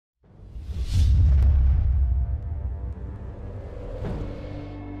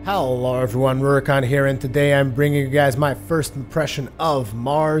Hello everyone, Rurikhan here, and today I'm bringing you guys my first impression of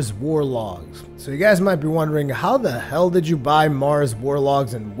Mars War Logs. So you guys might be wondering, how the hell did you buy Mars War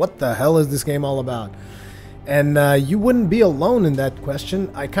Logs and what the hell is this game all about? And you wouldn't be alone in that question.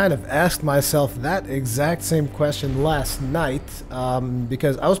 I kind of asked myself that exact same question last night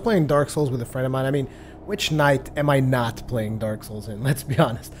because I was playing Dark Souls with a friend of mine. I mean, which night am I not playing Dark Souls in? Let's be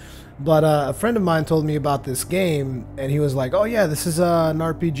honest. But a friend of mine told me about this game, and he was like, oh yeah, this is an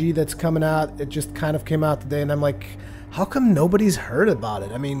RPG that's coming out. It just kind of came out today, and I'm like, how come nobody's heard about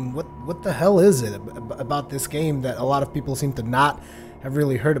it? I mean, what the hell is it about this game that a lot of people seem to not have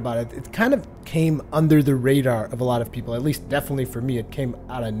really heard about it? It kind of came under the radar of a lot of people, at least definitely for me. It came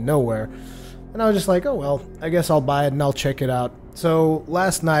out of nowhere. And I was just like, oh well, I guess I'll buy it and I'll check it out. So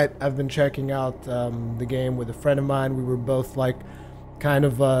last night, I've been checking out the game with a friend of mine. We were both like, kind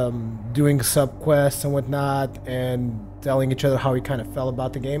of doing sub-quests and whatnot, and telling each other how we kind of felt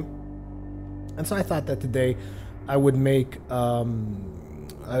about the game. And so I thought that today I would make a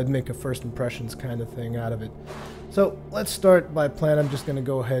first impressions kind of thing out of it. So let's start by plan. I'm just going to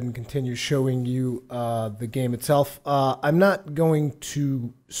go ahead and continue showing you the game itself. I'm not going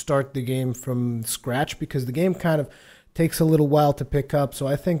to start the game from scratch because the game kind of takes a little while to pick up. So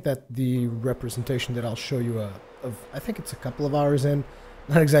I think that the representation that I'll show you I think it's a couple of hours in.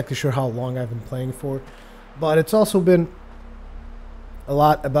 Not exactly sure how long I've been playing for, but it's also been a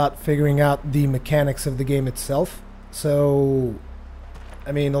lot about figuring out the mechanics of the game itself. So,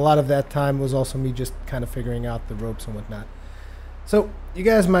 I mean, a lot of that time was also me just kind of figuring out the ropes and whatnot. So, you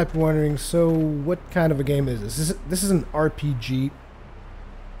guys might be wondering, so what kind of a game is this? This is an RPG.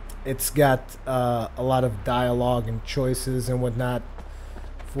 It's got a lot of dialogue and choices and whatnot.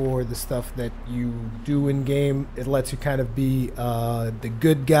 For the stuff that you do in game, it lets you kind of be the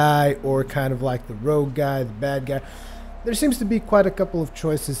good guy or kind of like the rogue guy, the bad guy. There seems to be quite a couple of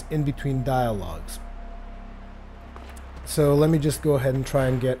choices in between dialogues. So let me just go ahead and try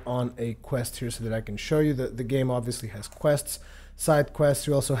and get on a quest here so that I can show you. The game obviously has quests, side quests.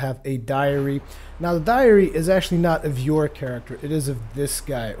 You also have a diary. Now the diary is actually not of your character. It is of this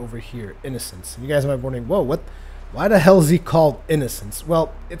guy over here, Innocence. You guys might be wondering, whoa, what? Why the hell is he called Innocence?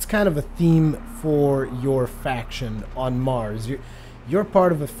 Well, it's kind of a theme for your faction on Mars. You're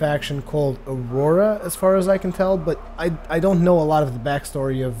part of a faction called Aurora, as far as I can tell, but I don't know a lot of the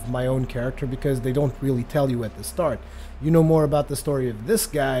backstory of my own character because they don't really tell you at the start. You know more about the story of this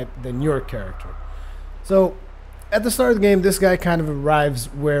guy than your character. So, at the start of the game, this guy kind of arrives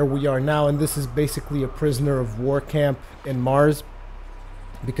where we are now, and this is basically a prisoner of war camp in Mars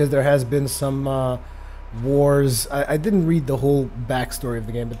because there has been some wars. I didn't read the whole backstory of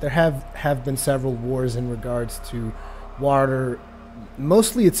the game, but there have been several wars in regards to water.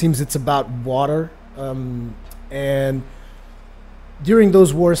 Mostly it seems it's about water, and during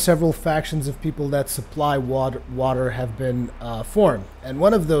those wars several factions of people that supply water have been formed, and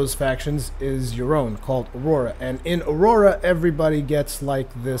one of those factions is your own, called Aurora. And in Aurora everybody gets like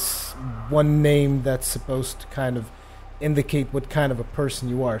this one name that's supposed to kind of indicate what kind of a person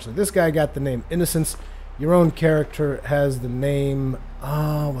you are. So this guy got the name Innocence. Your own character has the name,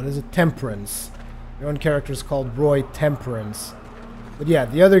 what is it? Temperance. Your own character is called Roy Temperance. But yeah,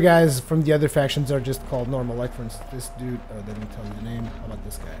 the other guys from the other factions are just called normal. Like for instance, this dude, oh, they didn't tell you the name. How about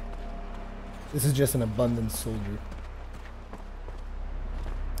this guy? This is just an abundance soldier.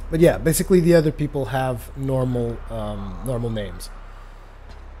 But yeah, basically the other people have normal names.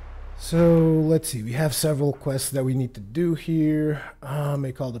 So let's see, we have several quests that we need to do here.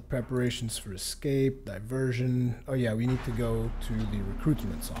 Make all the preparations for escape, diversion. Oh yeah, we need to go to the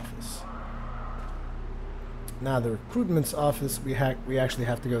recruitment's office. Now the recruitment's office, we actually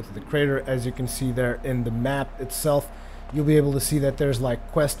have to go to the crater. As you can see there in the map itself, you'll be able to see that there's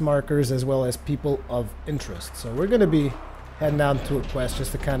like quest markers as well as people of interest. So we're going to be heading down to a quest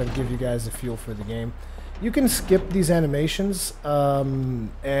just to kind of give you guys a feel for the game. You can skip these animations,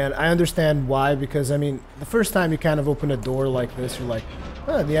 and I understand why, because, I mean, the first time you kind of open a door like this, you're like,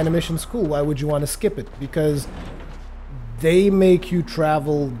 oh, the animation's cool, why would you want to skip it? Because they make you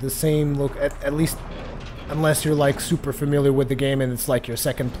travel the same look, at least unless you're like super familiar with the game and it's like your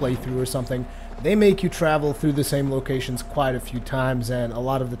second playthrough or something, they make you travel through the same locations quite a few times, and a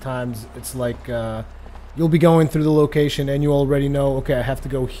lot of the times it's like, you'll be going through the location and you already know, okay, I have to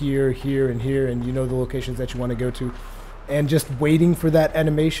go here, here, and here, and you know the locations that you want to go to. And just waiting for that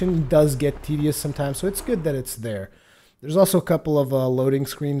animation does get tedious sometimes, so it's good that it's there. There's also a couple of loading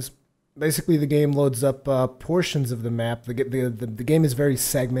screens. Basically, the game loads up portions of the map. The game is very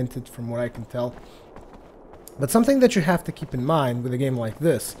segmented from what I can tell. But something that you have to keep in mind with a game like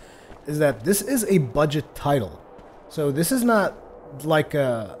this is that this is a budget title. So this is not like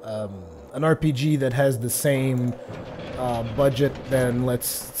an RPG that has the same budget than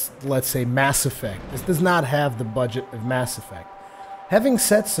let's say Mass Effect. This does not have the budget of Mass Effect. Having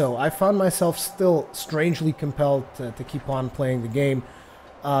said so, I found myself still strangely compelled to keep on playing the game.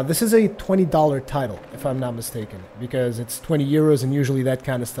 This is a $20 title, if I'm not mistaken, because it's 20 euros, and usually that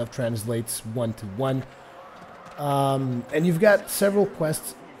kind of stuff translates 1-to-1. And you've got several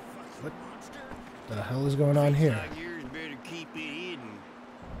quests. What the hell is going on here?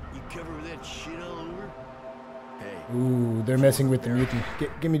 Ooh, they're messing with the mutant.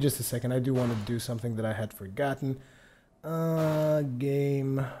 Give me just a second. I do want to do something that I had forgotten.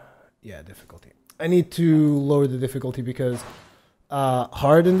 Game. Yeah, difficulty. I need to lower the difficulty because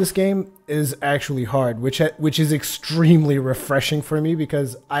hard in this game is actually hard, which is extremely refreshing for me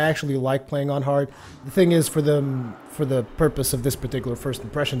because I actually like playing on hard. The thing is, for the purpose of this particular first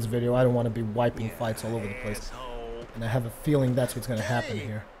impressions video, I don't want to be wiping fights all over the place, and I have a feeling that's what's going to happen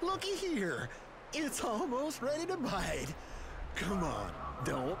here. Looky here, it's almost ready to bite. Come on,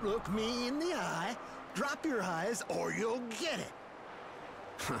 don't look me in the eye. Drop your eyes, or you'll get it.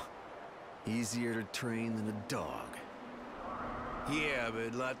 Huh. Easier to train than a dog. Yeah,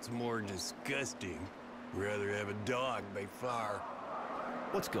 but lots more disgusting. Rather have a dog by far.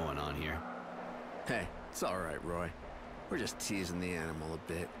 What's going on here? Hey, it's all right, Roy. We're just teasing the animal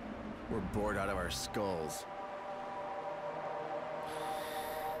a bit. We're bored out of our skulls.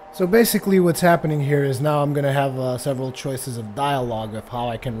 So basically what's happening here is now I'm going to have several choices of dialogue of how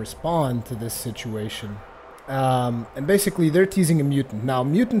I can respond to this situation. And basically they're teasing a mutant. Now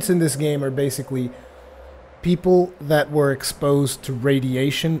mutants in this game are basically people that were exposed to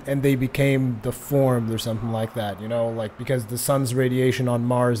radiation and they became deformed or something like that, you know, like because the sun's radiation on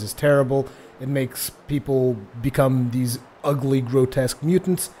Mars is terrible, it makes people become these ugly, grotesque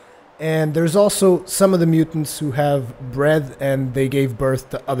mutants. And there's also some of the mutants who have bred and they gave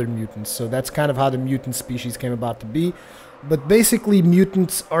birth to other mutants. So that's kind of how the mutant species came about to be. But basically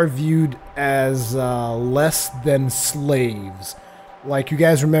mutants are viewed as less than slaves. Like, you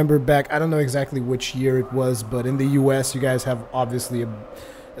guys remember back, I don't know exactly which year it was, but in the US, you guys have obviously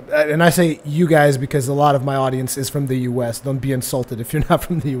and I say you guys because a lot of my audience is from the US. Don't be insulted if you're not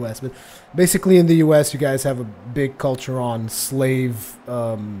from the US. But basically in the US, you guys have a big culture on slave,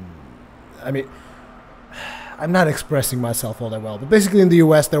 I mean, I'm not expressing myself all that well. But basically in the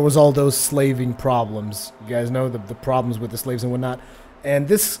US, there was all those slaving problems. You guys know the problems with the slaves and whatnot. And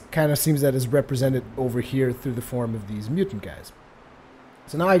this kind of seems that is represented over here through the form of these mutant guys.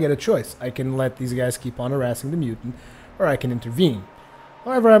 So now I get a choice. I can let these guys keep on harassing the mutant, or I can intervene.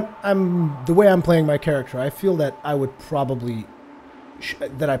 However, the way I'm playing my character, I feel that I would probably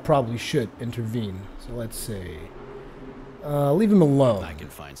should intervene. So let's say, leave him alone. I can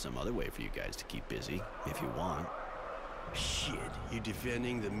find some other way for you guys to keep busy, if you want. Shit, you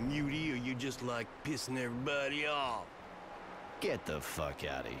defending the mutie or you just like pissing everybody off? Get the fuck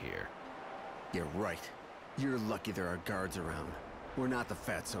out of here. You're right. You're lucky there are guards around. We're not the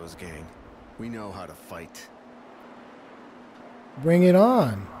Fatso's gang. We know how to fight. Bring it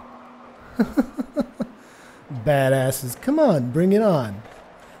on. Badasses. Come on, bring it on.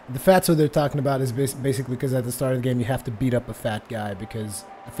 The Fatso they're talking about is basically because at the start of the game you have to beat up a fat guy because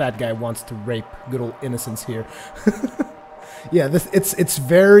the fat guy wants to rape good old innocents here. Yeah, it's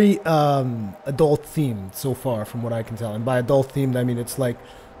very adult themed so far from what I can tell. And by adult themed I mean it's like,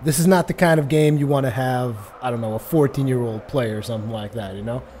 this is not the kind of game you want to have, I don't know, a 14-year-old play or something like that, you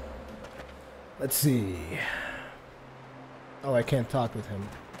know? Let's see. Oh, I can't talk with him.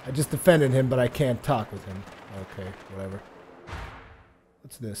 I just defended him, but I can't talk with him. Okay, whatever.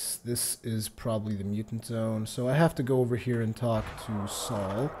 What's this? This is probably the mutant zone. So I have to go over here and talk to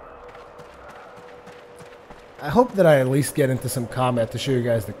Saul. I hope that I at least get into some combat to show you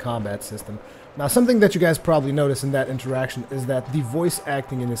guys the combat system. Now, something that you guys probably notice in that interaction is that the voice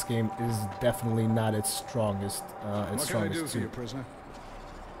acting in this game is definitely not its strongest. What can I do for you, prisoner?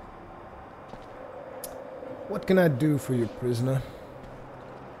 What can I do for you, prisoner?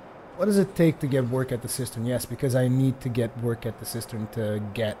 What does it take to get work at the cistern? Yes, because I need to get work at the cistern to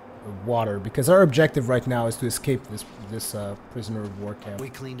get water. Because our objective right now is to escape this prisoner of war camp. We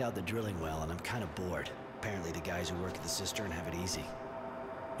cleaned out the drilling well, and I'm kind of bored. Apparently, the guys who work at the cistern have it easy.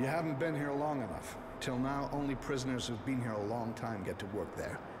 You haven't been here long enough. Till now, only prisoners who've been here a long time get to work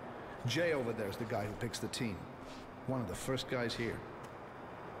there. Jay over there's the guy who picks the team. One of the first guys here.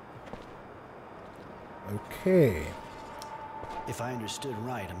 Okay. If I understood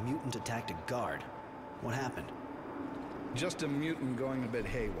right, a mutant attacked a guard. What happened? Just a mutant going a bit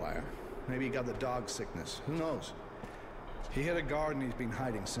haywire. Maybe he got the dog sickness. Who knows? He hit a guard and he's been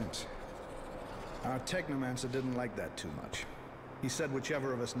hiding since. Our technomancer didn't like that too much. He said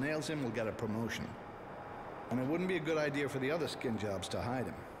whichever of us nails him will get a promotion. And it wouldn't be a good idea for the other skin jobs to hide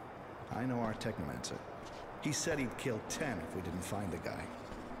him. I know our technomancer. He said he'd kill 10 if we didn't find the guy.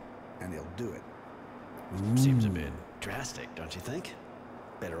 And he'll do it. Seems a bit drastic, don't you think?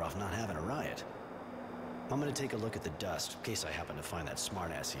 Better off not having a riot. I'm gonna take a look at the dust, in case I happen to find that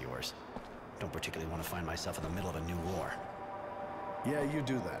smartass of yours. Don't particularly want to find myself in the middle of a new war. Yeah, you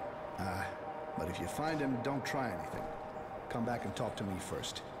do that. But if you find him, don't try anything. Come back and talk to me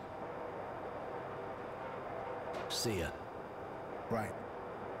first. See ya. Right.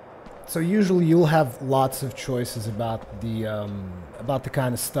 So usually you'll have lots of choices about the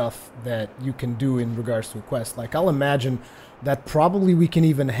kind of stuff that you can do in regards to a quest. Like, I'll imagine that probably we can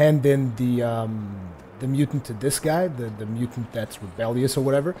even hand in the mutant to this guy, the mutant that's rebellious or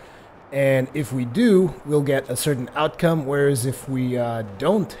whatever. And if we do, we'll get a certain outcome, whereas if we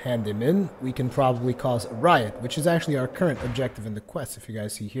don't hand him in, we can probably cause a riot, which is actually our current objective in the quest, if you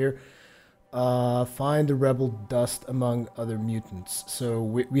guys see here. Find the rebel dust among other mutants. So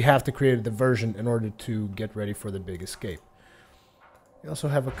we have to create a diversion in order to get ready for the big escape. We also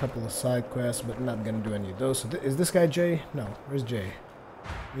have a couple of side quests, but I'm not going to do any of those. So is this guy Jay? No, where's Jay?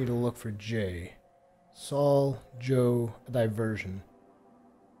 Need to look for Jay. Saul, Joe, a diversion.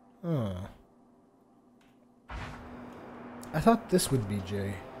 Huh. I thought this would be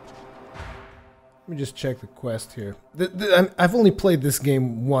Jay. Let me just check the quest here. I've only played this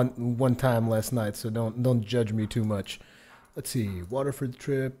game one time last night, so don't judge me too much. Let's see. Waterford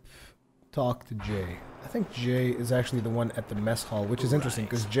trip. Talk to Jay. I think Jay is actually the one at the mess hall, which is interesting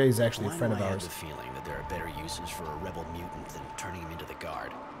because Jay is actually a friend of ours. I have the feeling that there are better uses for a rebel mutant than turning him into the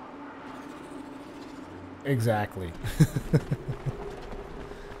guard. Exactly.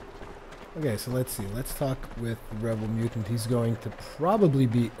 Okay, so let's see. Let's talk with the rebel mutant. He's going to probably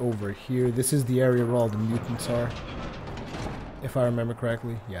be over here. This is the area where all the mutants are. If I remember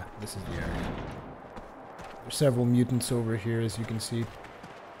correctly. Yeah, this is the area. There's several mutants over here, as you can see.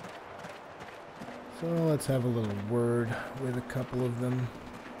 So let's have a little word with a couple of them.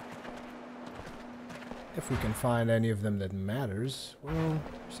 If we can find any of them that matters. Well, there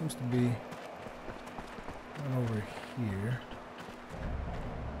seems to be one over here.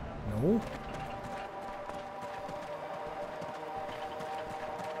 No.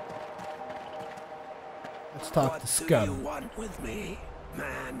 Let's talk to Scum. What do you want with me,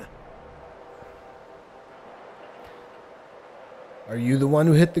 man? Are you the one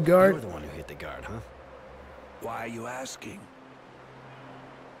who hit the guard? You're the one who hit the guard, huh? Why are you asking?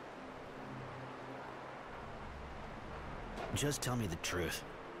 Just tell me the truth.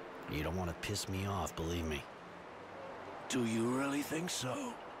 You don't want to piss me off, believe me. Do you really think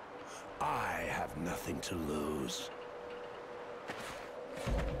so? I have nothing to lose.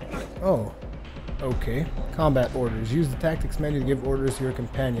 Oh, okay. Combat orders. Use the tactics menu to give orders to your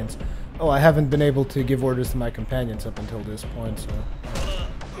companions. Oh, I haven't been able to give orders to my companions up until this point, so...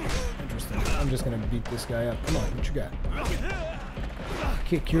 Interesting. I'm just gonna beat this guy up. Come on, what you got?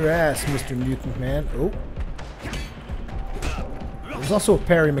 Kick your ass, Mr. Mutant Man. Oh. There's also a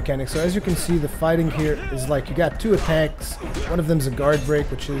parry mechanic, so as you can see, the fighting here is like you got two attacks. One of them is a guard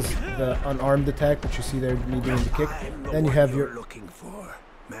break, which is the unarmed attack, which you see there, me doing the kick. Then you have your... looking for,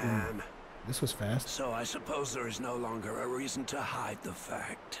 man. This was fast. So I suppose there is no longer a reason to hide the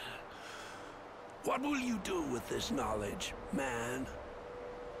fact. What will you do with this knowledge, man?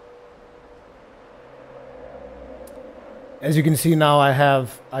 As you can see now, I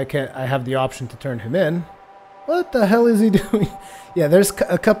have the option to turn him in. What the hell is he doing? Yeah, there's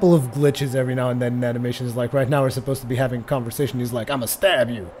a couple of glitches every now and then in animations. Like right now, we're supposed to be having a conversation. He's like, "I'ma stab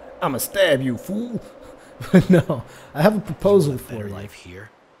you. I'ma stab you, fool." But no, I have a proposal for you. Better life here?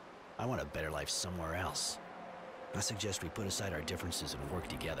 I want a better life somewhere else. I suggest we put aside our differences and work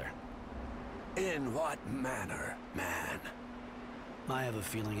together. In what manner, man? I have a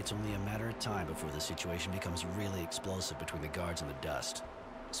feeling it's only a matter of time before the situation becomes really explosive between the guards and the dust,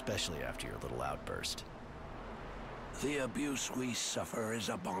 especially after your little outburst. The abuse we suffer is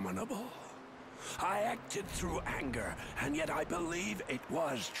abominable. I acted through anger, and yet I believe it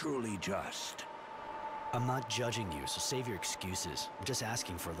was truly just. I'm not judging you, so save your excuses. I'm just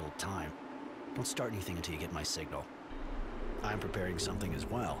asking for a little time. Don't start anything until you get my signal. I'm preparing something as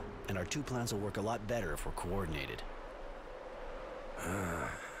well, and our two plans will work a lot better if we're coordinated.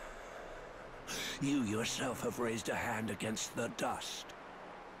 You yourself have raised a hand against the dust.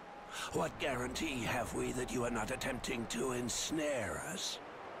 What guarantee have we that you are not attempting to ensnare us?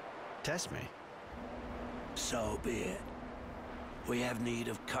 Test me. So be it. We have need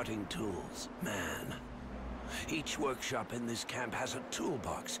of cutting tools, man. Each workshop in this camp has a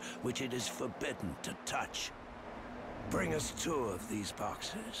toolbox which it is forbidden to touch. Bring us 2 of these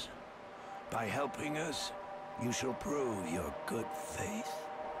boxes. By helping us, you shall prove your good faith.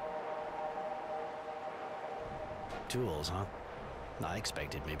 Tools, huh? I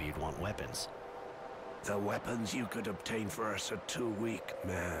expected maybe you'd want weapons. The weapons you could obtain for us are too weak,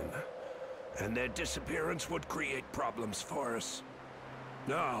 man. And their disappearance would create problems for us.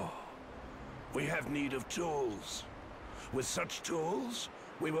 No. We have need of tools. With such tools,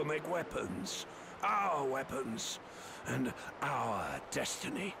 we will make weapons. Our weapons. And our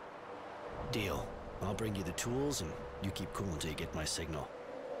destiny. Deal. I'll bring you the tools, and you keep cool until you get my signal.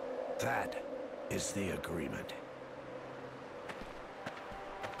 That is the agreement.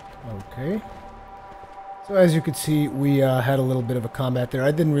 Okay. So as you could see, we had a little bit of a combat there.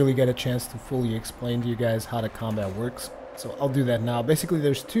 I didn't really get a chance to fully explain to you guys how the combat works, so I'll do that now. Basically,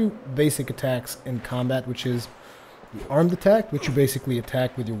 there's 2 basic attacks in combat, which is the armed attack, which you basically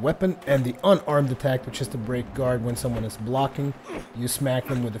attack with your weapon, and the unarmed attack, which is to break guard when someone is blocking. You smack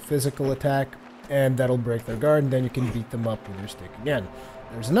them with a physical attack, and that'll break their guard, and then you can beat them up with your stick again.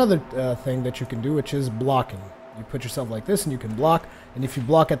 There's another thing that you can do, which is blocking. You put yourself like this and you can block, and if you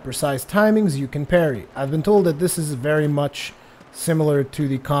block at precise timings, you can parry. I've been told that this is very much similar to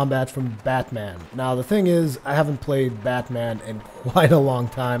the combat from Batman. Now the thing is, I haven't played Batman in quite a long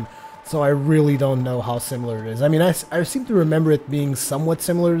time, so I really don't know how similar it is. I mean, I seem to remember it being somewhat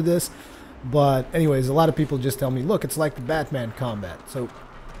similar to this, but anyways, a lot of people just tell me, look, it's like the Batman combat. So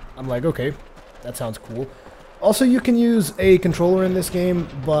I'm like, okay, that sounds cool. Also, you can use a controller in this game,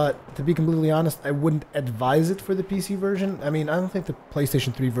 but to be completely honest, I wouldn't advise it for the PC version. I mean, I don't think the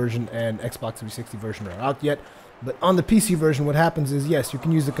PlayStation 3 version and Xbox 360 version are out yet, but on the PC version, what happens is, yes, you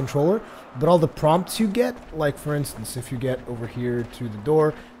can use the controller, but all the prompts you get, like for instance, if you get over here to the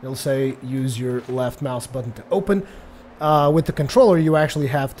door, it'll say use your left mouse button to open. With the controller, you actually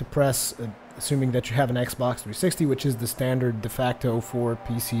have to press, assuming that you have an Xbox 360, which is the standard de facto for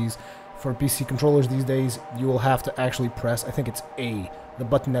PCs. For PC controllers these days, you will have to actually press, I think it's A, the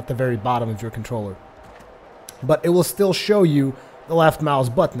button at the very bottom of your controller. But it will still show you the left mouse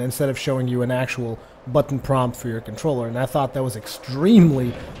button instead of showing you an actual button prompt for your controller. And I thought that was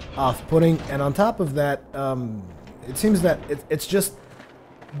extremely off-putting. And on top of that, it seems that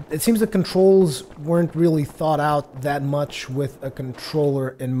it seems the controls weren't really thought out that much with a controller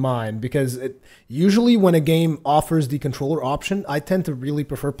in mind, because usually when a game offers the controller option, I tend to really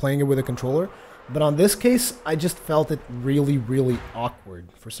prefer playing it with a controller, but on this case, I just felt it really, really awkward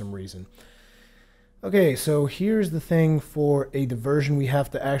for some reason. Okay, so here's the thing for a diversion. We have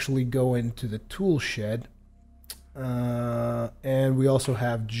to actually go into the tool shed, and we also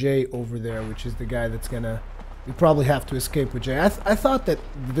have Jay over there, which is the guy that's gonna... We probably have to escape with Jay. I thought that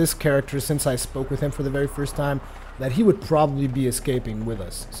this character, since I spoke with him for the very first time, that he would probably be escaping with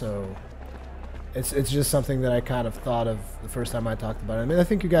us. So it's just something that I kind of thought of the first time I talked about it. I mean, I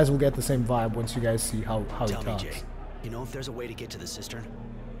think you guys will get the same vibe once you guys see how he talks. Tell me, Jay, you know if there's a way to get to the cistern?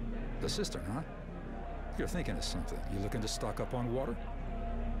 The cistern, huh? You're thinking of something. You looking to stock up on water?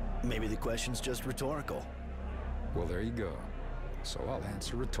 Maybe the question's just rhetorical. Well, there you go. So I'll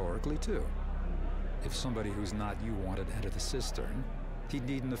answer rhetorically, too. If somebody who's not you wanted to enter the cistern, he'd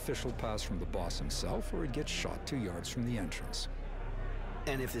need an official pass from the boss himself, or he'd get shot 2 yards from the entrance.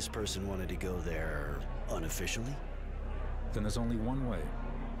 And if this person wanted to go there unofficially? Then there's only one way.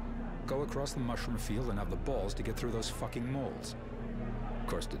 Go across the mushroom field and have the balls to get through those fucking moles. Of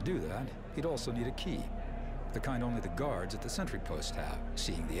course, to do that, he'd also need a key. The kind only the guards at the sentry post have,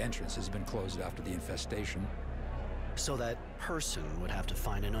 seeing the entrance has been closed after the infestation. So that person would have to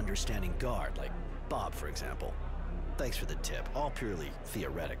find an understanding guard, like Bob, for example. Thanks for the tip. All purely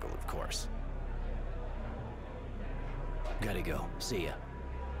theoretical, of course. Gotta go. See ya.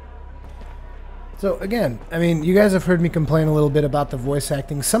 So again, I mean, you guys have heard me complain a little bit about the voice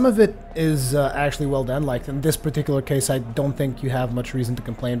acting. Some of it is actually well done. Like in this particular case, I don't think you have much reason to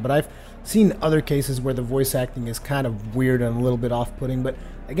complain, but I've seen other cases where the voice acting is kind of weird and a little bit off-putting. But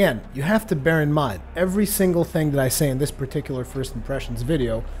again, you have to bear in mind, every single thing that I say in this particular First Impressions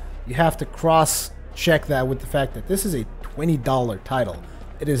video, you have to cross-check that with the fact that this is a $20 title.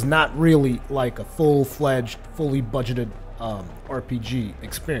 It is not really like a full-fledged, fully budgeted RPG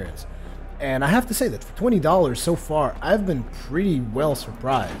experience. And I have to say that for $20 so far, I've been pretty well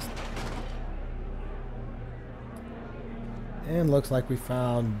surprised. And looks like we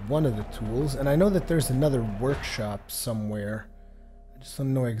found one of the tools. And I know that there's another workshop somewhere. I just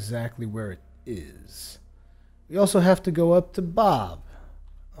don't know exactly where it is. We also have to go up to Bob.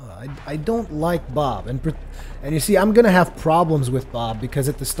 I don't like Bob. And you see, I'm going to have problems with Bob because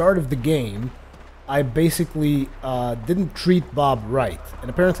at the start of the game, I basically didn't treat Bob right. And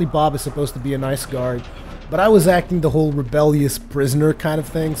apparently Bob is supposed to be a nice guard, But I was acting the whole rebellious prisoner kind of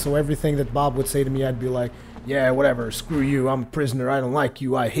thing, so everything that Bob would say to me, I'd be like, yeah, whatever, screw you, I'm a prisoner, I don't like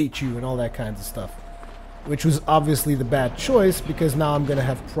you, I hate you, and all that kinds of stuff. Which was obviously the bad choice, because now I'm going to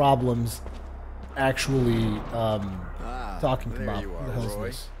have problems actually talking to there Bob. you What the are, hell is Roy.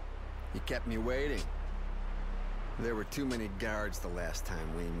 this? You kept me waiting. There were too many guards the last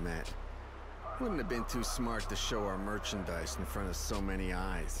time we met. Wouldn't have been too smart to show our merchandise in front of so many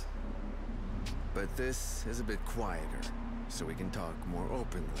eyes. But this is a bit quieter, so we can talk more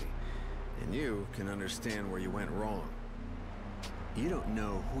openly. And you can understand where you went wrong. You don't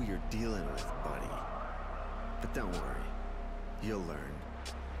know who you're dealing with, buddy. But don't worry. You'll learn.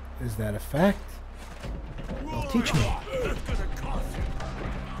 Is that a fact? Well, teach me.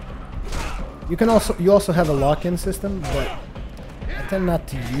 You also have a lock-in system, but I tend not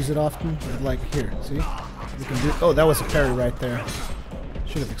to use it often. But like here, see? You can do. Oh, that was a parry right there.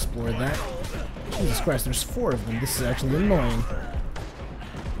 Should have explored that. Jesus Christ, there's 4 of them. This is actually annoying.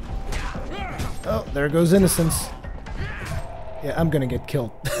 Oh, there goes innocence. Yeah, I'm gonna get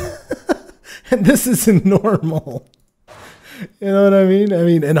killed. And this isn't normal. You know what I mean? I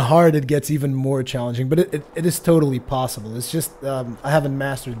mean, in hard it gets even more challenging, but it is totally possible. It's just, I haven't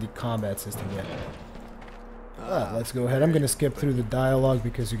mastered the combat system yet. Let's go ahead. I'm gonna skip through the dialogue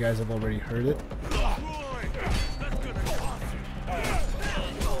because you guys have already heard it.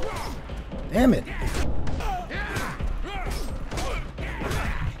 Damn it!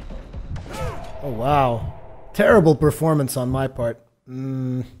 Oh wow. Terrible performance on my part.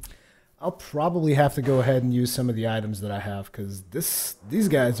 I'll probably have to go ahead and use some of the items that I have, because these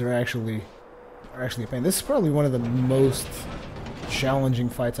guys are actually a pain. This is probably one of the most challenging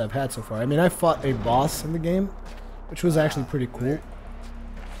fights I've had so far. I mean, I fought a boss in the game, which was actually pretty cool.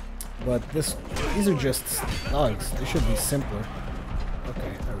 But these are just thugs. They should be simpler.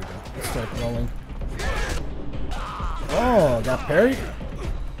 Okay, there we go. Let's start rolling. Oh, got parried?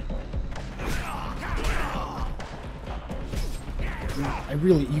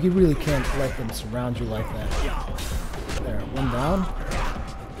 You really can't let them surround you like that. There, one down.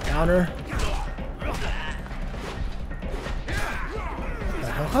 Counter. What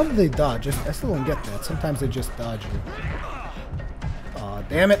the hell? How do they dodge? I still don't get that. Sometimes they just dodge you. Aw,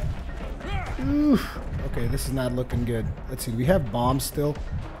 damn it. Oof. Okay, this is not looking good. Let's see, do we have bombs still?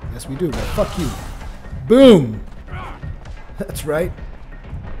 Yes, we do. Well, fuck you. Boom! That's right.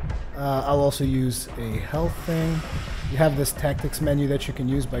 I'll also use a health thing. You have this tactics menu that you can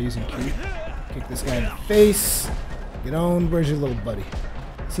use by using Q. Kick this guy in the face. Get on. Where's your little buddy?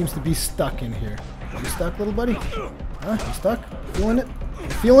 Seems to be stuck in here. You stuck, little buddy? Huh? You stuck? Feeling it? You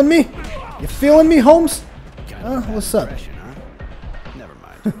feeling me? You feeling me, Holmes? Huh? What's up? Never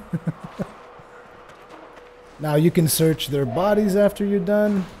mind. Now you can search their bodies after you're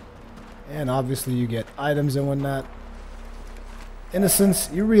done. And obviously you get items and whatnot. Innocence,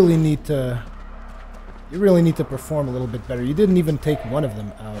 you really need to perform a little bit better. You didn't even take one of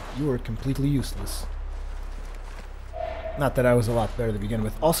them out. You were completely useless. Not that I was a lot better to begin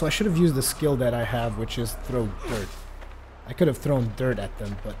with. Also, I should have used the skill that I have, which is throw dirt. I could have thrown dirt at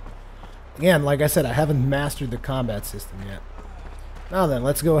them, but again, like I said, I haven't mastered the combat system yet. Now then,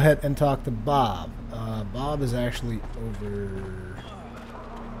 let's go ahead and talk to Bob. Bob is actually over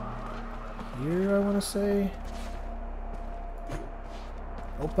here, I want to say.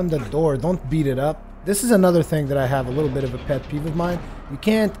 Open the door. Don't beat it up. This is another thing that I have a little bit of a pet peeve of mine. You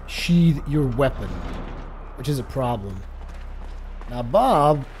can't sheath your weapon, which is a problem. Now,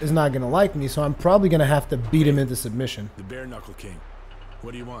 Bob is not going to like me, so I'm probably going to have to beat him into submission. The Bare Knuckle King.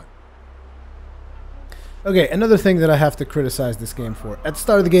 What do you want? Okay, another thing that I have to criticize this game for. At the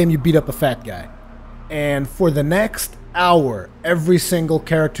start of the game, you beat up a fat guy. And for the next hour, every single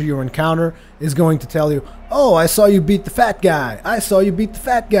character you encounter is going to tell you, oh, I saw you beat the fat guy. I saw you beat the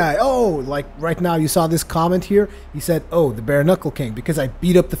fat guy. Oh, like right now you saw this comment here. He said, oh, the Bare Knuckle King, because I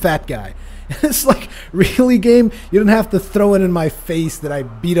beat up the fat guy. It's like, really, game? You don't have to throw it in my face that I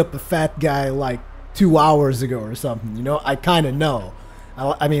beat up the fat guy like 2 hours ago or something. You know, I kind of know.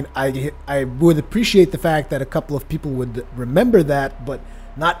 I mean, I would appreciate the fact that a couple of people would remember that, but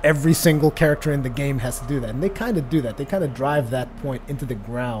not every single character in the game has to do that. And they kind of do that. They kind of drive that point into the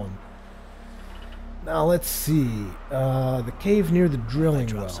ground. Now, let's see. The cave near the drilling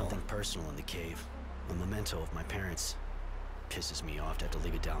well. I dropped something personal in the cave. A memento of my parents. Pisses me off to have to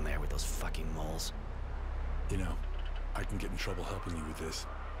leave it down there with those fucking moles. You know, I can get in trouble helping you with this.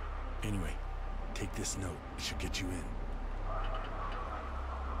 Anyway, take this note. It should get you in.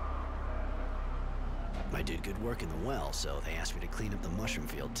 I did good work in the well, so they asked me to clean up the mushroom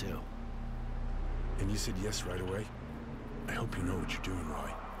field, too. And you said yes right away? I hope you know what you're doing, Roy.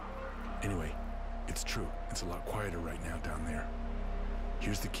 Anyway, It's true. It's a lot quieter right now down there.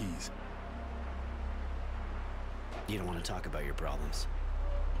 Here's the keys. You don't want to talk about your problems.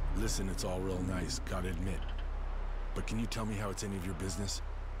 Listen, it's all real nice, gotta admit. But can you tell me how it's any of your business?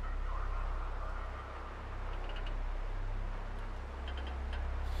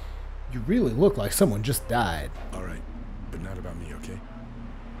 You really look like someone just died. All right, but not about me, okay?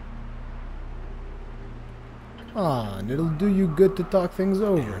 Come on, it'll do you good to talk things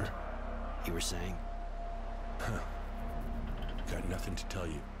over. And you were saying? Got nothing to tell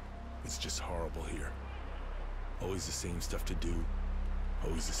you. It's just horrible here. Always the same stuff to do.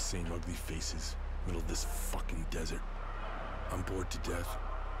 Always the same ugly faces. Middle of this fucking desert. I'm bored to death.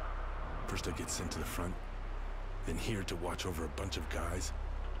 First I get sent to the front, then here to watch over a bunch of guys.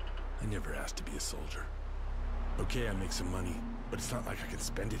 I never asked to be a soldier. Okay, I make some money, but it's not like I can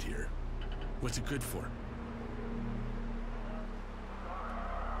spend it here. What's it good for?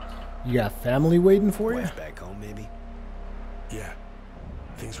 You got family waiting for you? Wife back home, maybe? Yeah,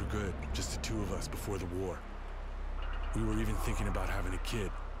 things were good, just the two of us before the war. We were even thinking about having a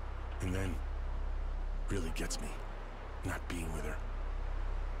kid, and then, really gets me, not being with her.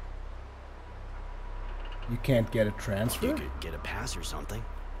 You can't get a transfer? You could get a pass or something.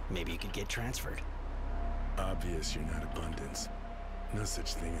 Maybe you could get transferred. Obvious you're not abundance. No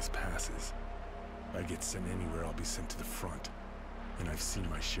such thing as passes. If I get sent anywhere, I'll be sent to the front. And I've seen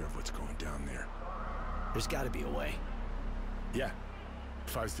my share of what's going down there. There's got to be a way. Yeah.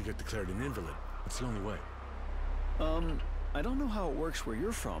 If I was to get declared an invalid, it's the only way. I don't know how it works where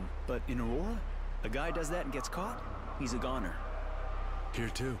you're from, but in Aurora, a guy does that and gets caught, he's a goner. Here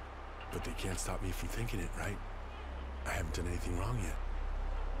too. But they can't stop me from thinking it, right? I haven't done anything wrong yet.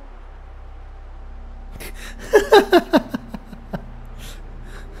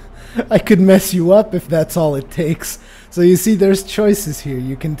 I could mess you up if that's all it takes. So you see, there's choices here.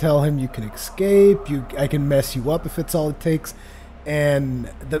 You can tell him you can escape. I can mess you up if it's all it takes. And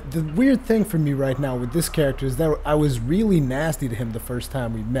the weird thing for me right now with this character is that I was really nasty to him the first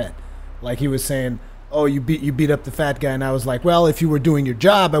time we met. Like, he was saying, "Oh, you beat up the fat guy," and I was like, "Well, if you were doing your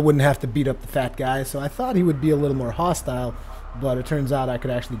job, I wouldn't have to beat up the fat guy." So I thought he would be a little more hostile, but it turns out I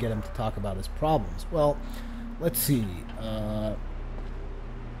could actually get him to talk about his problems. Well, let's see.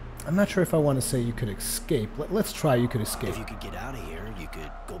 I'm not sure if I want to say you could escape. Let's try you could escape. If you could get out of here, you could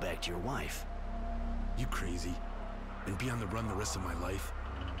go back to your wife. You crazy? And be on the run the rest of my life?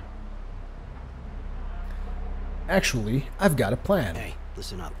 Actually, I've got a plan. Hey,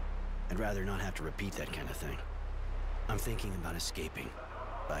 listen up. I'd rather not have to repeat that kind of thing. I'm thinking about escaping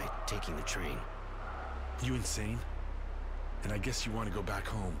by taking the train. You insane? And I guess you want to go back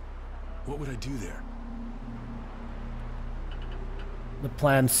home. What would I do there? The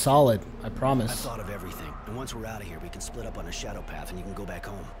plan's solid, I promise. I've thought of everything, and once we're out of here, we can split up on a shadow path and you can go back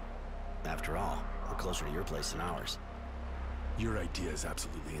home. After all, we're closer to your place than ours. Your idea is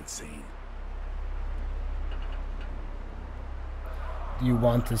absolutely insane. Do you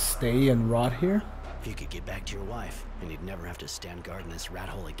want to stay and rot here? If you could get back to your wife, and you'd never have to stand guard in this rat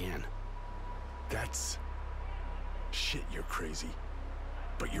hole again. That's... shit, you're crazy.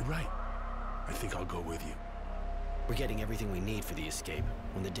 But you're right. I think I'll go with you. We're getting everything we need for the escape.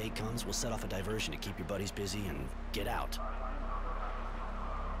 When the day comes, we'll set off a diversion to keep your buddies busy and get out.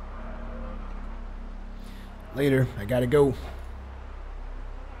 Later, I gotta go.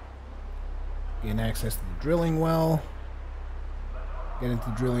 Gain access to the drilling well. Get into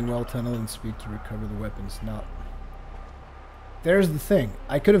the drilling well tunnel and speak to recover the weapons. Now, there's the thing.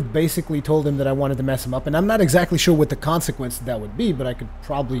 I could have basically told him that I wanted to mess him up, and I'm not exactly sure what the consequence of that would be, but I could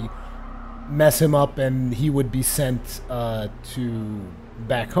probably mess him up and he would be sent to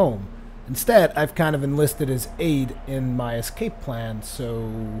back home. Instead, I've kind of enlisted his aid in my escape plan,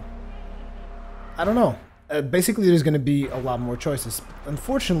 so I don't know. Basically, there's going to be a lot more choices.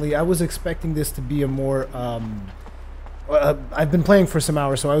 Unfortunately, I was expecting this to be a more... I've been playing for some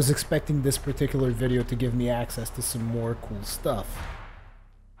hours, so I was expecting this particular video to give me access to some more cool stuff.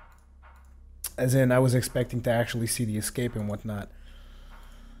 As in, I was expecting to actually see the escape and whatnot.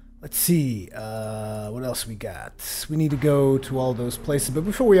 Let's see, what else we got? We need to go to all those places, but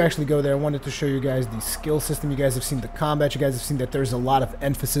before we actually go there, I wanted to show you guys the skill system. You guys have seen the combat, you guys have seen that there's a lot of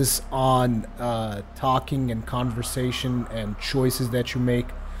emphasis on talking and conversation and choices that you make.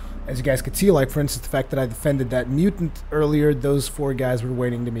 As you guys could see, like for instance, the fact that I defended that mutant earlier, those 4 guys were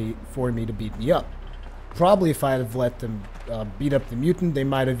waiting for me to beat me up. Probably if I had let them beat up the mutant, they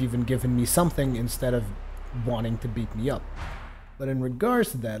might have even given me something instead of wanting to beat me up. But in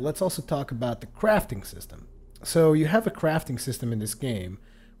regards to that, let's also talk about the crafting system. So you have a crafting system in this game,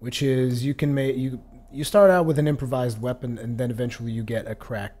 which is you can make you start out with an improvised weapon, and then eventually you get a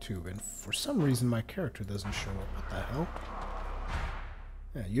cracked tube. And for some reason, my character doesn't show up. What the hell?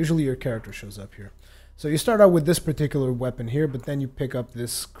 Yeah, usually your character shows up here. So you start out with this particular weapon here, but then you pick up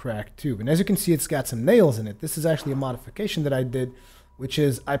this cracked tube. And as you can see, it's got some nails in it. This is actually a modification that I did, which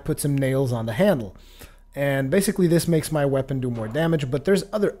is I put some nails on the handle. And basically this makes my weapon do more damage, but there's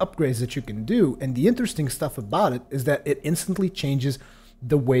other upgrades that you can do. And the interesting stuff about it is that it instantly changes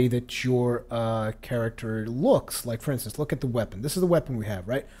the way that your character looks. Like, for instance, look at the weapon. This is the weapon we have,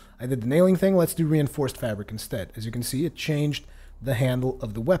 right? I did the nailing thing. Let's do reinforced fabric instead. As you can see, it changed the handle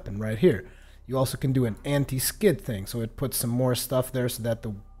of the weapon right here. You also can do an anti-skid thing, so it puts some more stuff there so that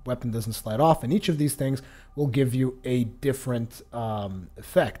the weapon doesn't slide off, and each of these things will give you a different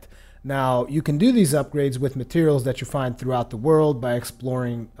effect. Now, you can do these upgrades with materials that you find throughout the world by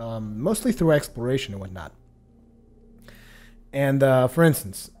exploring, mostly through exploration and whatnot. And for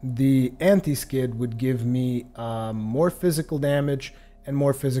instance, the anti-skid would give me more physical damage and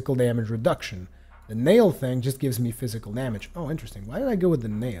more physical damage reduction. The nail thing just gives me physical damage. Oh, interesting. Why did I go with the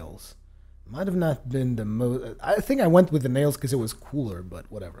nails? Might have not been the most... I think I went with the nails because it was cooler, but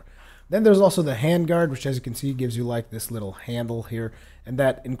whatever. Then there's also the handguard, which, as you can see, gives you like this little handle here, and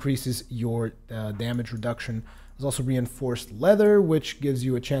that increases your damage reduction. There's also reinforced leather, which gives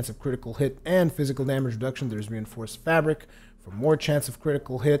you a chance of critical hit and physical damage reduction. There's reinforced fabric for more chance of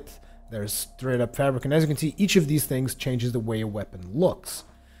critical hit. There's straight up fabric, and as you can see, each of these things changes the way a weapon looks.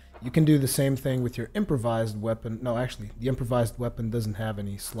 You can do the same thing with your improvised weapon. No, actually, the improvised weapon doesn't have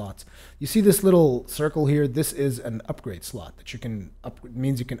any slots. You see this little circle here? This is an upgrade slot that you can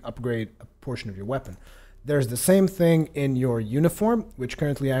means you can upgrade a portion of your weapon. There's the same thing in your uniform, which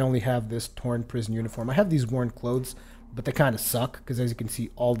currently I only have this torn prison uniform. I have these worn clothes, but they kind of suck because, as you can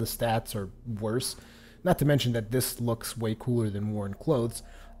see, all the stats are worse. Not to mention that this looks way cooler than worn clothes.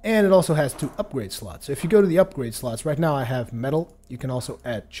 And it also has 2 upgrade slots. So if you go to the upgrade slots, right now I have metal. You can also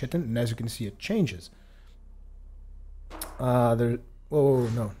add chitin, and as you can see, it changes. Whoa,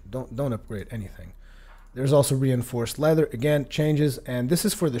 no, don't upgrade anything. There's also reinforced leather. Again, changes, and this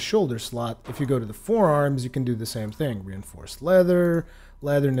is for the shoulder slot. If you go to the forearms, you can do the same thing. Reinforced leather,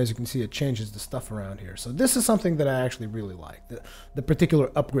 and as you can see, it changes the stuff around here. So this is something that I actually really like. The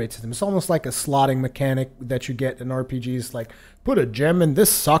particular upgrade system. It's almost like a slotting mechanic that you get in RPGs, like put a gem in this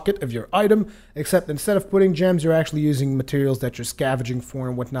socket of your item, except instead of putting gems, you're actually using materials that you're scavenging for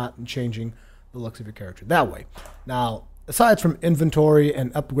and whatnot and changing the looks of your character that way. Now, aside from inventory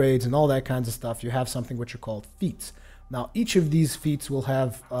and upgrades and all that kinds of stuff, you have something which are called feats. Now, each of these feats will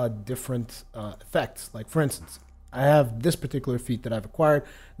have different effects. Like, for instance, I have this particular feat that I've acquired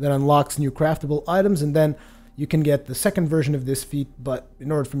that unlocks new craftable items, and then you can get the second version of this feat, but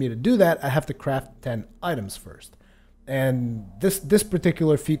in order for me to do that, I have to craft 10 items first. And this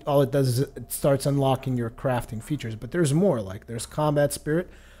particular feat, all it does is it starts unlocking your crafting features, but there's more. Like, there's combat spirit,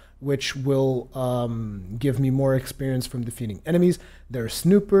 which will give me more experience from defeating enemies. There's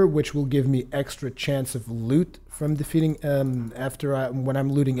snooper, which will give me extra chance of loot from defeating when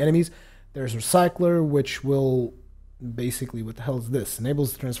I'm looting enemies. There's recycler, which will basically, what the hell is this?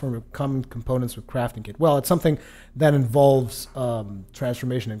 Enables the transform of common components with crafting kit. Well, it's something that involves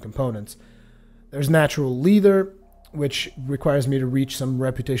transformation in components. There's natural leader, which requires me to reach some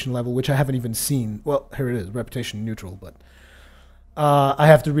reputation level, which I haven't even seen. Well, here it is, reputation neutral, but I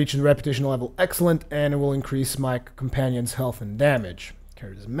have to reach the reputation level excellent, and it will increase my companion's health and damage.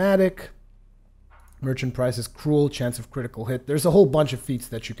 Charismatic. Merchant price is cruel, chance of critical hit. There's a whole bunch of feats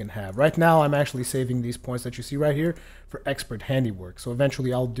that you can have. Right now, I'm actually saving these points that you see right here for expert handiwork. So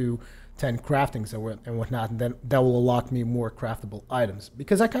eventually, I'll do 10 craftings and whatnot, and then that will unlock me more craftable items.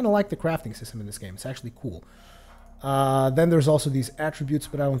 Because I kind of like the crafting system in this game. It's actually cool. Then there's also these attributes,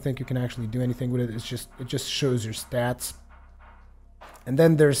 but I don't think you can actually do anything with it. It just shows your stats. And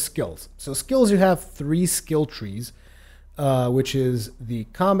then there's skills. So skills, you have 3 skill trees. Which is the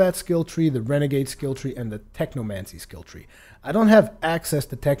combat skill tree, the renegade skill tree, and the technomancy skill tree. I don't have access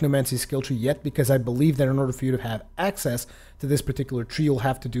to technomancy skill tree yet because I believe that in order for you to have access to this particular tree, you'll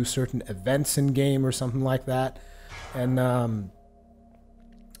have to do certain events in game or something like that. And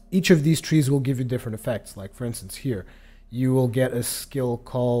each of these trees will give you different effects. Like, for instance, here, you will get a skill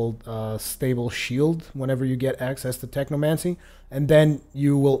called Stable Shield whenever you get access to Technomancy, and then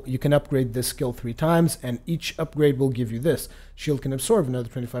you can upgrade this skill 3 times, and each upgrade will give you this. Shield can absorb another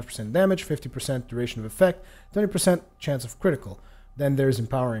 25% damage, 50% duration of effect, 20% chance of critical. Then there's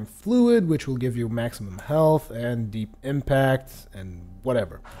Empowering Fluid, which will give you maximum health and deep impact and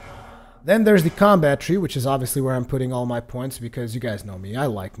whatever. Then there's the combat tree, which is obviously where I'm putting all my points because you guys know me, I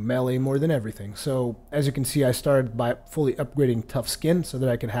like melee more than everything. So as you can see, I started by fully upgrading Tough Skin so that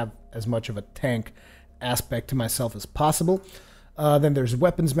I could have as much of a tank aspect to myself as possible. Then there's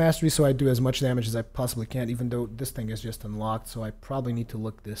weapons mastery, so I do as much damage as I possibly can, even though this thing is just unlocked, so I probably need to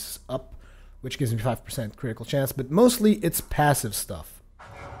look this up, which gives me 5% critical chance, but mostly it's passive stuff.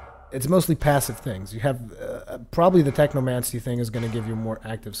 It's mostly passive things. You have probably the technomancy thing is going to give you more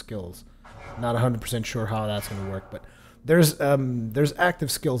active skills. Not 100% sure how that's going to work, but there's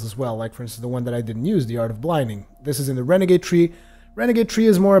active skills as well, like for instance the one that I didn't use, the Art of Blinding. This is in the Renegade tree. Renegade tree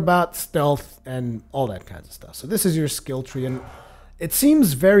is more about stealth and all that kinds of stuff. So this is your skill tree, and it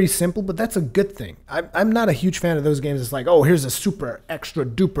seems very simple, but that's a good thing. I'm not a huge fan of those games. It's like, oh, here's a super extra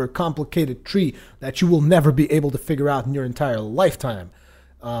duper complicated tree that you will never be able to figure out in your entire lifetime.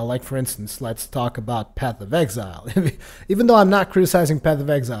 Like, for instance, let's talk about Path of Exile. Even though I'm not criticizing Path of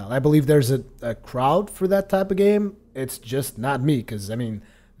Exile, I believe there's a crowd for that type of game. It's just not me, because, I mean,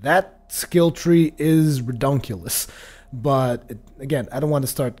 that skill tree is redonkulous. But, again, I don't want to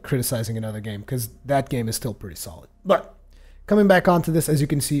start criticizing another game, because that game is still pretty solid. But, coming back onto this, as you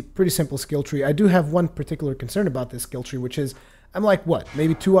can see, pretty simple skill tree. I do have one particular concern about this skill tree, which is, I'm like, what,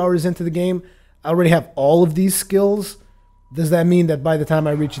 maybe 2 hours into the game? I already have all of these skills. Does that mean that by the time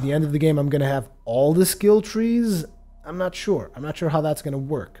I reach the end of the game, I'm going to have all the skill trees? I'm not sure. I'm not sure how that's going to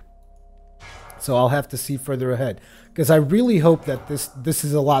work. So I'll have to see further ahead. Because I really hope that this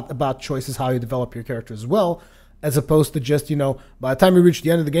is a lot about choices, how you develop your character as well, as opposed to just, you know, by the time you reach the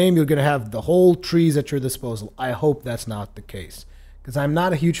end of the game, you're going to have the whole trees at your disposal. I hope that's not the case. Because I'm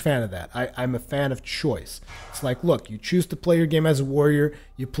not a huge fan of that. I'm a fan of choice. It's like, look, you choose to play your game as a warrior,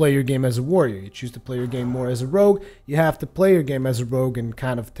 you play your game as a warrior. You choose to play your game more as a rogue, you have to play your game as a rogue and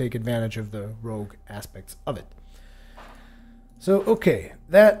kind of take advantage of the rogue aspects of it. So, okay,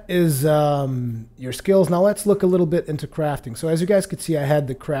 that is your skills. Now let's look a little bit into crafting. So as you guys could see, I had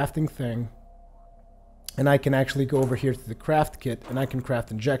the crafting thing. And I can actually go over here to the craft kit, and I can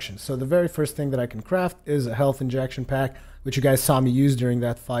craft injections. So the very first thing that I can craft is a health injection pack, which you guys saw me use during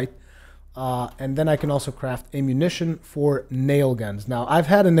that fight. And then I can also craft ammunition for nail guns. Now, I've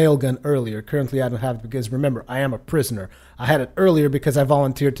had a nail gun earlier. Currently, I don't have it because, remember, I am a prisoner. I had it earlier because I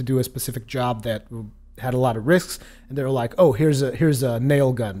volunteered to do a specific job that had a lot of risks. And they were like, oh, here's a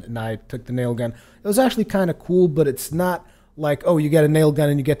nail gun. And I took the nail gun. It was actually kind of cool, but it's not like, oh, you get a nail gun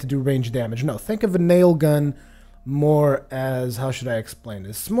and you get to do range damage. No, think of a nail gun more as, how should I explain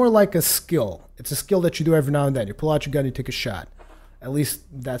this? It's more like a skill. It's a skill that you do every now and then. You pull out your gun, you take a shot. At least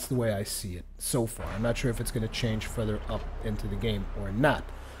that's the way I see it so far. I'm not sure if it's going to change further up into the game or not.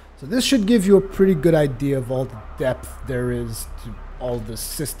 So this should give you a pretty good idea of all the depth there is to all the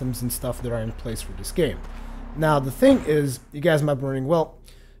systems and stuff that are in place for this game. Now, the thing is, you guys might be wondering, well,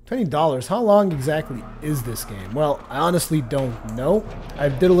 $20, how long exactly is this game? Well, I honestly don't know. I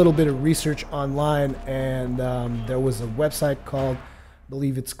did a little bit of research online, and there was a website called, I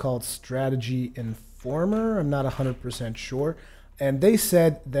believe it's called Strategy Informer. I'm not 100% sure. And they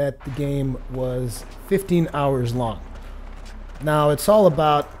said that the game was 15 hours long. Now, it's all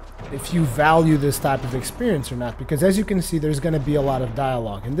about if you value this type of experience or not, because as you can see, there's going to be a lot of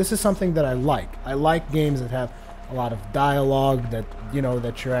dialogue. And this is something that I like. I like games that have a lot of dialogue, that you know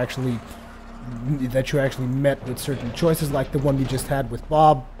that you're actually met with certain choices, like the one we just had with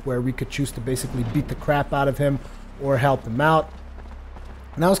Bob, where we could choose to basically beat the crap out of him or help him out.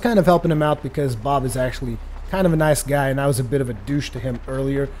 And I was kind of helping him out because Bob is actually kind of a nice guy, and I was a bit of a douche to him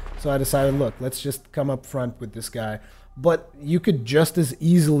earlier, so I decided, look, let's just come up front with this guy. But you could just as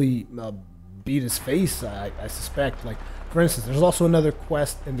easily beat his face, I suspect. Like, for instance, there's also another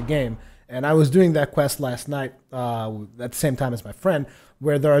quest in the game, and I was doing that quest last night at the same time as my friend,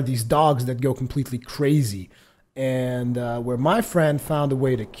 where there are these dogs that go completely crazy. And where my friend found a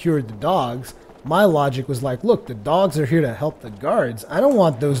way to cure the dogs, my logic was like, look, the dogs are here to help the guards. I don't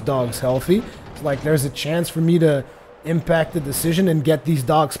want those dogs healthy. It's like there's a chance for me to impact the decision and get these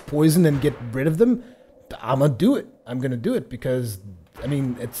dogs poisoned and get rid of them. I'm going to do it. I'm going to do it because, I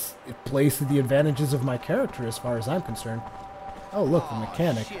mean, it plays to the advantages of my character as far as I'm concerned. Oh, look, the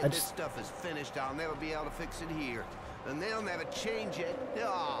mechanic. Shit, this stuff is finished. I'll never be able to fix it here. And they'll never change it.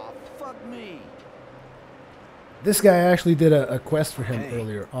 Oh, fuck me. This guy actually did a quest for him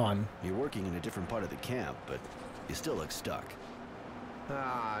earlier on. You're working in a different part of the camp, but you still look stuck.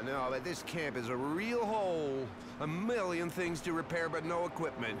 Ah, no, but this camp is a real hole. A million things to repair, but no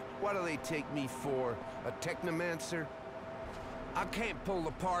equipment. What do they take me for? A technomancer? I can't pull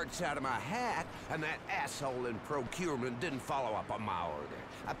the parts out of my hat, and that asshole in procurement didn't follow up on my order.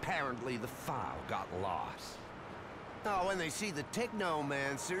 Apparently the file got lost. Oh, when they see the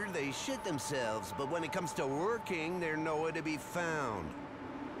technomancer, they shit themselves, but when it comes to working, they're nowhere to be found.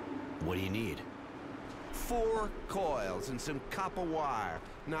 What do you need? 4 coils and some copper wire.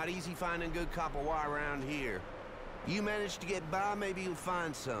 Not easy finding good copper wire around here. You manage to get by, maybe you'll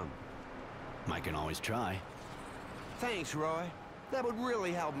find some. I can always try. Thanks, Roy. That would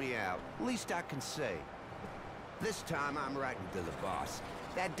really help me out. Least I can say. This time I'm writing to the boss.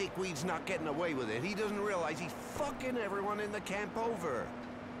 That dickweed's not getting away with it. He doesn't realize he's fucking everyone in the camp over.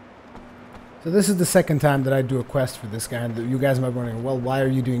 So this is the second time that I do a quest for this guy, and you guys might be wondering, well, why are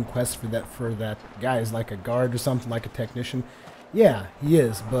you doing quests for that guy? Is like a guard or something, like a technician? Yeah, he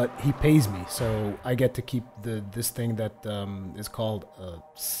is, but he pays me, so I get to keep this thing that is called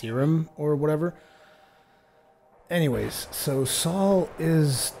serum or whatever. Anyways, so Saul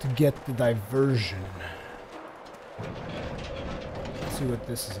is to get the diversion. Let's see what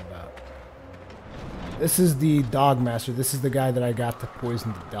this is about. This is the dog master. This is the guy that I got to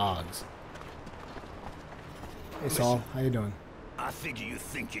poison the dogs. Hey Saul, how you doing? I figure you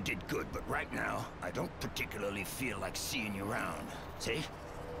think you did good, but right now, I don't particularly feel like seeing you around. See?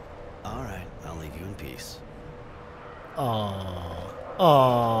 Alright, I'll leave you in peace. Aww.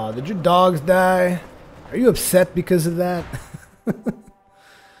 Aww, did your dogs die? Are you upset because of that?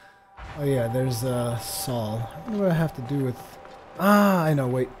 Oh yeah, there's Saul. What do I have to do with... Ah, I know,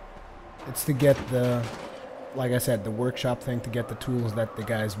 wait. It's to get the... Like I said, the workshop thing to get the tools that the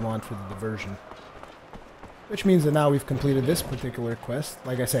guys want for the diversion. Which means that now we've completed this particular quest.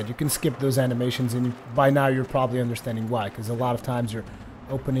 Like I said, you can skip those animations, and by now you're probably understanding why. Because a lot of times you're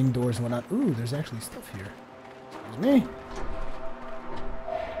opening doors and whatnot. Ooh, there's actually stuff here. Excuse me.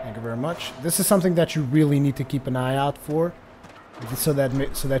 Thank you very much. This is something that you really need to keep an eye out for, so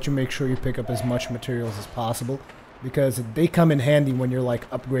that you make sure you pick up as much materials as possible, because they come in handy when you're like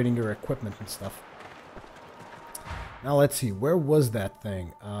upgrading your equipment and stuff. Now let's see, where was that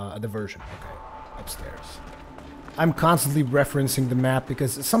thing? A diversion. Okay, upstairs. I'm constantly referencing the map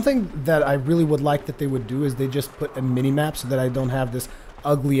because something that I really would like that they would do is they just put a mini-map so that I don't have this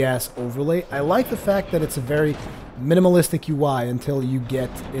ugly-ass overlay. I like the fact that it's a very minimalistic UI until you get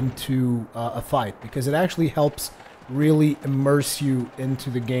into a fight, because it actually helps really immerse you into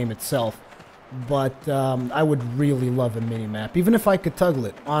the game itself. But I would really love a mini-map. Even if I could toggle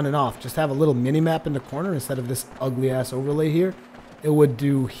it on and off, just have a little mini-map in the corner instead of this ugly-ass overlay here. It would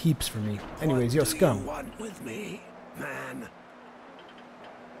do heaps for me. Anyways, yo, scum. What do you want with me, man?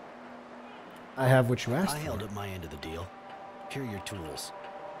 I have what you asked I for. held up my end of the deal. Here are your tools.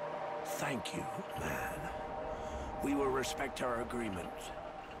 Thank you, man. We will respect our agreement.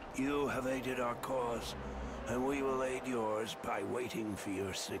 You have aided our cause, and we will aid yours by waiting for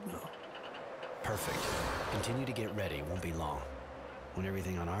your signal. Perfect. Continue to get ready, won't be long. When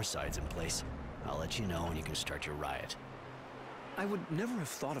everything on our side's in place, I'll let you know and you can start your riot. I would never have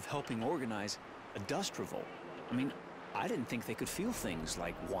thought of helping organize a dust revolt. I mean, I didn't think they could feel things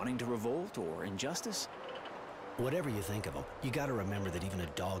like wanting to revolt or injustice. Whatever you think of them, you gotta remember that even a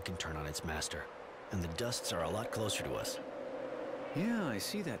dog can turn on its master. And the Dusts are a lot closer to us. Yeah, I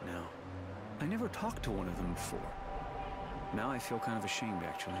see that now. I never talked to one of them before. Now I feel kind of ashamed,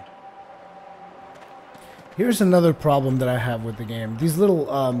 actually. Here's another problem that I have with the game. These little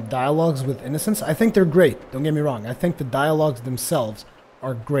dialogues with innocents, I think they're great. Don't get me wrong. I think the dialogues themselves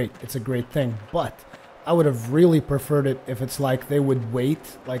are great. It's a great thing. But I would have really preferred it if it's like they would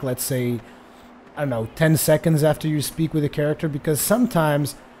wait, like let's say, I don't know, 10 seconds after you speak with a character, because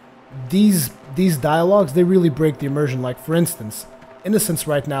sometimes these dialogues, they really break the immersion. Like, for instance, Innocence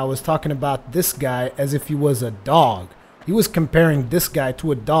right now was talking about this guy as if he was a dog. He was comparing this guy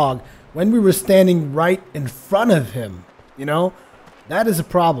to a dog when we were standing right in front of him, you know? That is a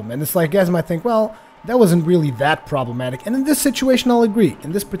problem. And it's like, guys might think, well, that wasn't really that problematic. And in this situation, I'll agree.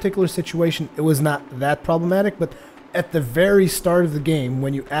 In this particular situation, it was not that problematic. But at the very start of the game,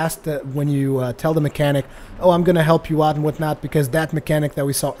 when you tell the mechanic, oh, I'm going to help you out and whatnot, because that mechanic that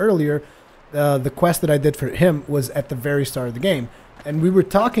we saw earlier, the quest that I did for him was at the very start of the game. And we were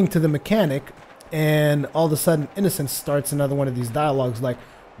talking to the mechanic, and all of a sudden, Innocence starts another one of these dialogues like,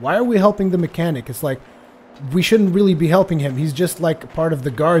 why are we helping the mechanic? It's like, we shouldn't really be helping him. He's just like part of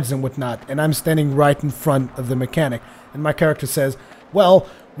the guards and whatnot. And I'm standing right in front of the mechanic. And my character says, well,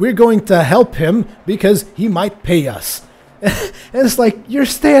 we're going to help him because he might pay us. And it's like, you're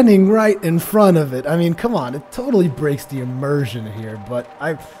standing right in front of it. I mean, come on. It totally breaks the immersion here. But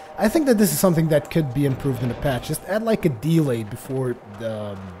I think that this is something that could be improved in the patch. Just add like a delay before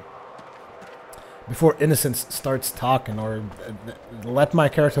Innocence starts talking, or let my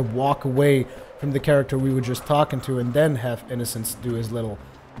character walk away from the character we were just talking to, and then have Innocence do his little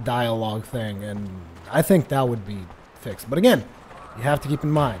dialogue thing. And I think that would be fixed. But again, you have to keep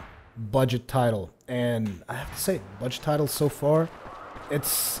in mind, budget title. And I have to say, budget title so far,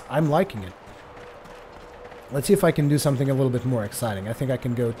 I'm liking it. Let's see if I can do something a little bit more exciting. I think I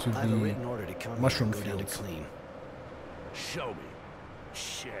can go to I have a the written order to come mushroom here and go down to fields. clean. Show me.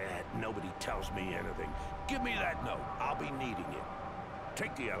 Shit, nobody tells me anything. Give me that note. I'll be needing it.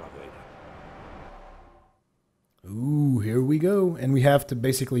 Take the elevator. Ooh, here we go. And we have to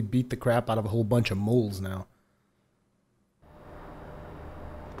basically beat the crap out of a whole bunch of moles now.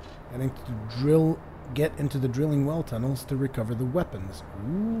 Getting to get into the drilling well tunnels to recover the weapons.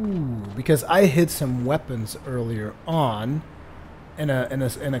 Ooh, because I hid some weapons earlier on in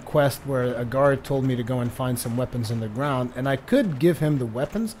a quest where a guard told me to go and find some weapons in the ground, and I could give him the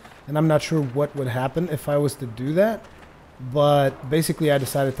weapons, and I'm not sure what would happen if I was to do that, but basically I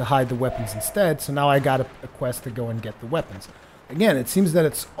decided to hide the weapons instead, so now I got a quest to go and get the weapons. Again, it seems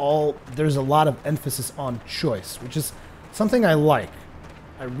that there's a lot of emphasis on choice, which is something I like.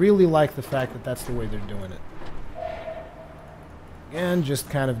 I really like the fact that that's the way they're doing it. And just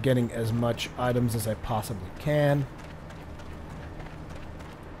kind of getting as much items as I possibly can.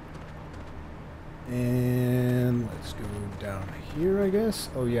 And let's go down here, I guess.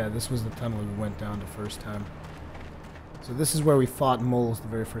 Oh yeah, this was the tunnel we went down the first time. So this is where we fought moles the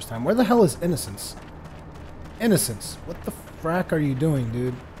very first time. Where the hell is Innocence? Innocence, what the frack are you doing,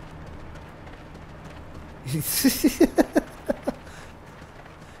 dude? He's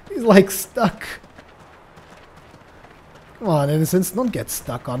like stuck. Come on, Innocence, don't get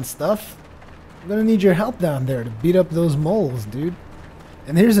stuck on stuff. I'm gonna need your help down there to beat up those moles, dude.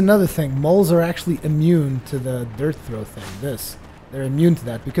 And here's another thing. Moles are actually immune to the dirt throw thing. They're immune to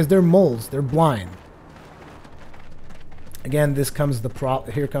that because they're moles. They're blind. Again, here comes the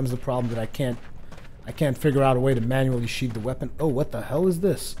problem that I can't figure out a way to manually sheath the weapon. Oh, what the hell is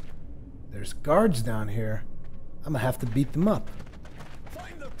this? There's guards down here. I'm gonna have to beat them up.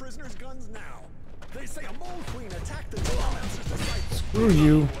 Find the prisoners' guns now. They say a mole queen attacked the Geomancer's disciples. Screw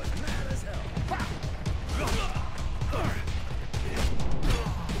you.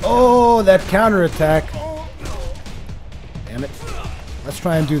 Oh, that counterattack. Damn it. Let's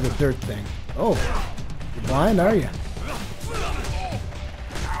try and do the dirt thing. Oh, you're blind, are you?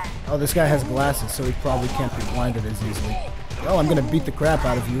 Oh, this guy has glasses, so he probably can't be blinded as easily. Oh, I'm gonna beat the crap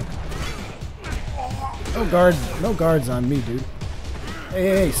out of you. No guards on me, dude.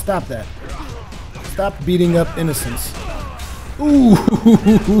 Hey, stop that. Stop beating up Innocence. Ooh,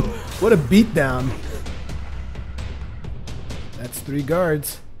 what a beatdown. That's 3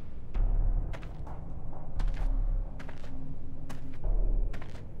 guards.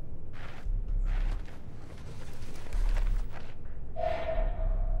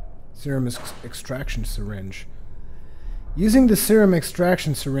 Serum extraction syringe. Using the serum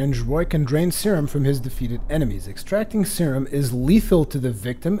extraction syringe, Roy can drain serum from his defeated enemies. Extracting serum is lethal to the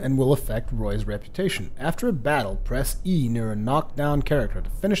victim and will affect Roy's reputation. After a battle, press E near a knocked down character to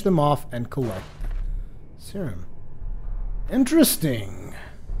finish them off and collect serum. Interesting.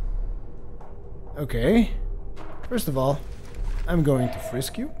 Okay. First of all, I'm going to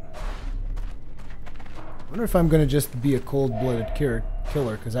frisk you. I wonder if I'm going to just be a cold-blooded killer,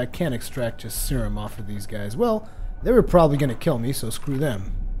 because I can't extract just serum off of these guys. Well, they were probably going to kill me, so screw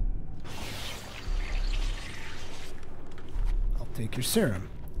them. I'll take your serum.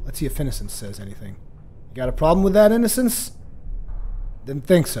 Let's see if Innocence says anything. You got a problem with that, Innocence? Didn't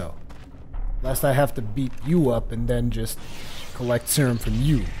think so. Lest I have to beat you up and then just collect serum from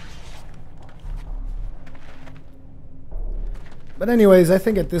you. But anyways, I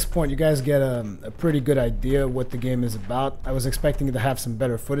think at this point you guys get a pretty good idea of what the game is about. I was expecting to have some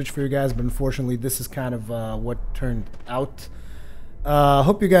better footage for you guys, but unfortunately this is kind of what turned out.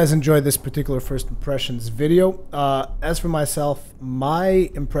 Hope you guys enjoyed this particular first impressions video. As for myself, my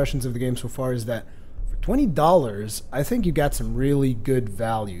impressions of the game so far is that for $20, I think you got some really good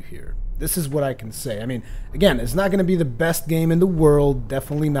value here. This is what I can say. I mean, again, it's not going to be the best game in the world.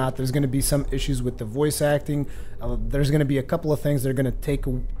 Definitely not. There's going to be some issues with the voice acting. There's going to be a couple of things that are going to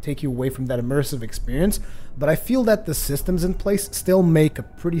take you away from that immersive experience. But I feel that the systems in place still make a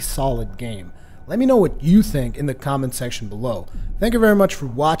pretty solid game. Let me know what you think in the comment section below. Thank you very much for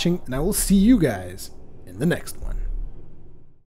watching, and I will see you guys in the next one.